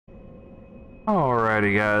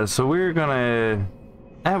Alrighty guys, so we're gonna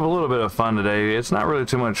have a little bit of fun today. It's not really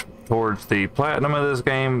too much towards the platinum of this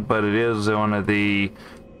game, but it is one of the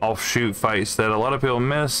offshoot fights that a lot of people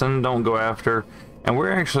miss and don't go after. And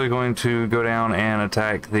we're actually going to go down and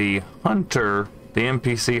attack the hunter, the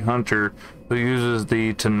NPC hunter, who uses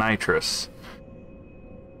the Tonitrus.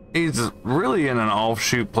 He's really in an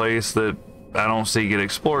offshoot place that I don't see get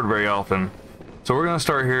explored very often. So we're gonna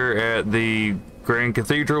start here at the Grand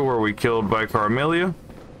Cathedral where we killed Vicar Amelia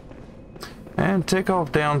and take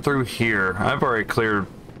off down through here. I've already cleared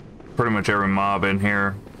pretty much every mob in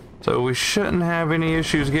here, so we shouldn't have any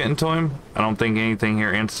issues getting to him. I don't think anything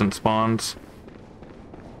here instant spawns.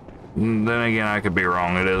 Then again, I could be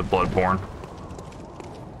wrong. It is Bloodborne.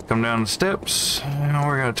 Come down the steps and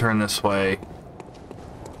we're gonna turn this way,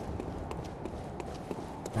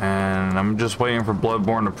 and I'm just waiting for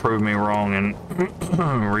Bloodborne to prove me wrong and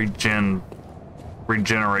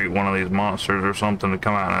regenerate one of these monsters or something to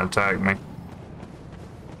come out and attack me.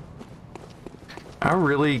 I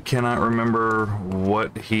really cannot remember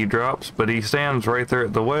what he drops, but he stands right there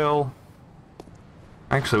at the well.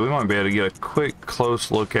 Actually, we might be able to get a quick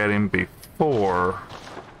close look at him before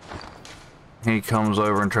he comes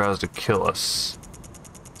over and tries to kill us.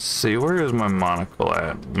 Let's see, where is my monocle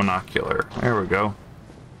at? Monocular. There we go.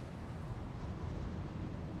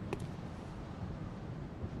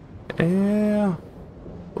 Yeah.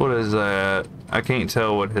 What is that? I can't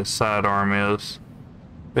tell what his sidearm is.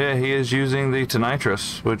 But yeah, he is using the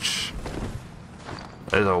Tonitrus, which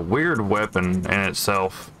is a weird weapon in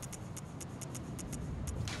itself.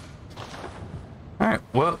 Alright,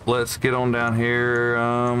 well, let's get on down here.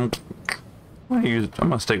 I'm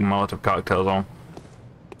gonna stick Molotov cocktails on.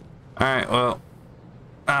 Alright, well,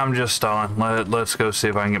 I'm just stalling. Let's go see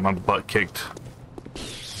if I can get my butt kicked.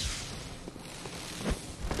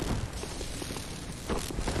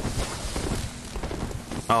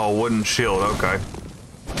 Oh, wooden shield, okay.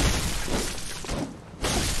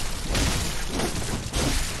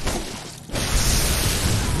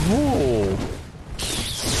 Whoa.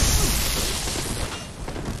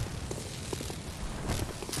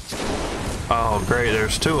 Oh, great,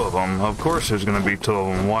 there's two of them. Of course there's gonna be two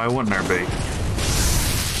of them. Why wouldn't there be?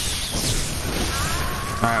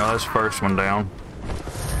 Alright, well, that's the first one down.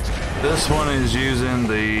 This one is using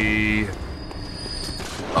the...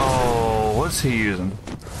 Oh, what's he using?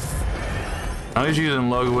 I was using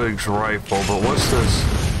Ludwig's rifle, but what's this?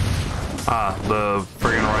 Ah, the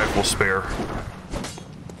friggin' rifle spear.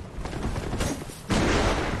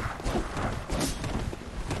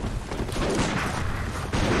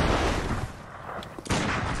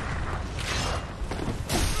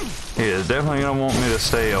 He is definitely gonna want me to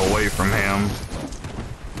stay away from him.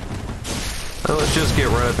 So let's just get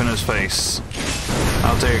right up in his face.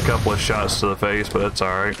 I'll take a couple of shots to the face, but that's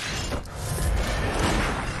alright.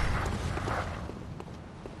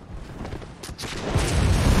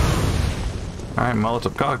 Alright,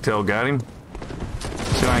 Molotov cocktail got him. See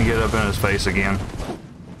if I can get up in his face again.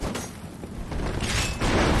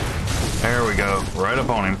 There we go, right up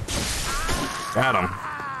on him. Got him.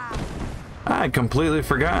 I had completely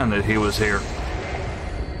forgotten that he was here.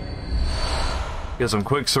 Get some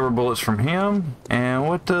quicksilver bullets from him. And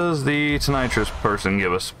what does the Tonitrus person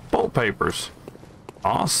give us? Bolt papers.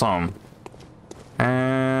 Awesome.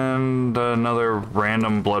 And another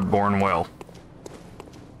random Bloodborne well.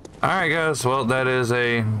 Alright guys, well that is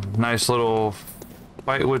a nice little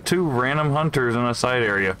fight with two random hunters in a side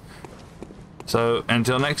area. So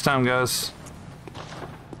until next time guys,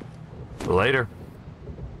 later.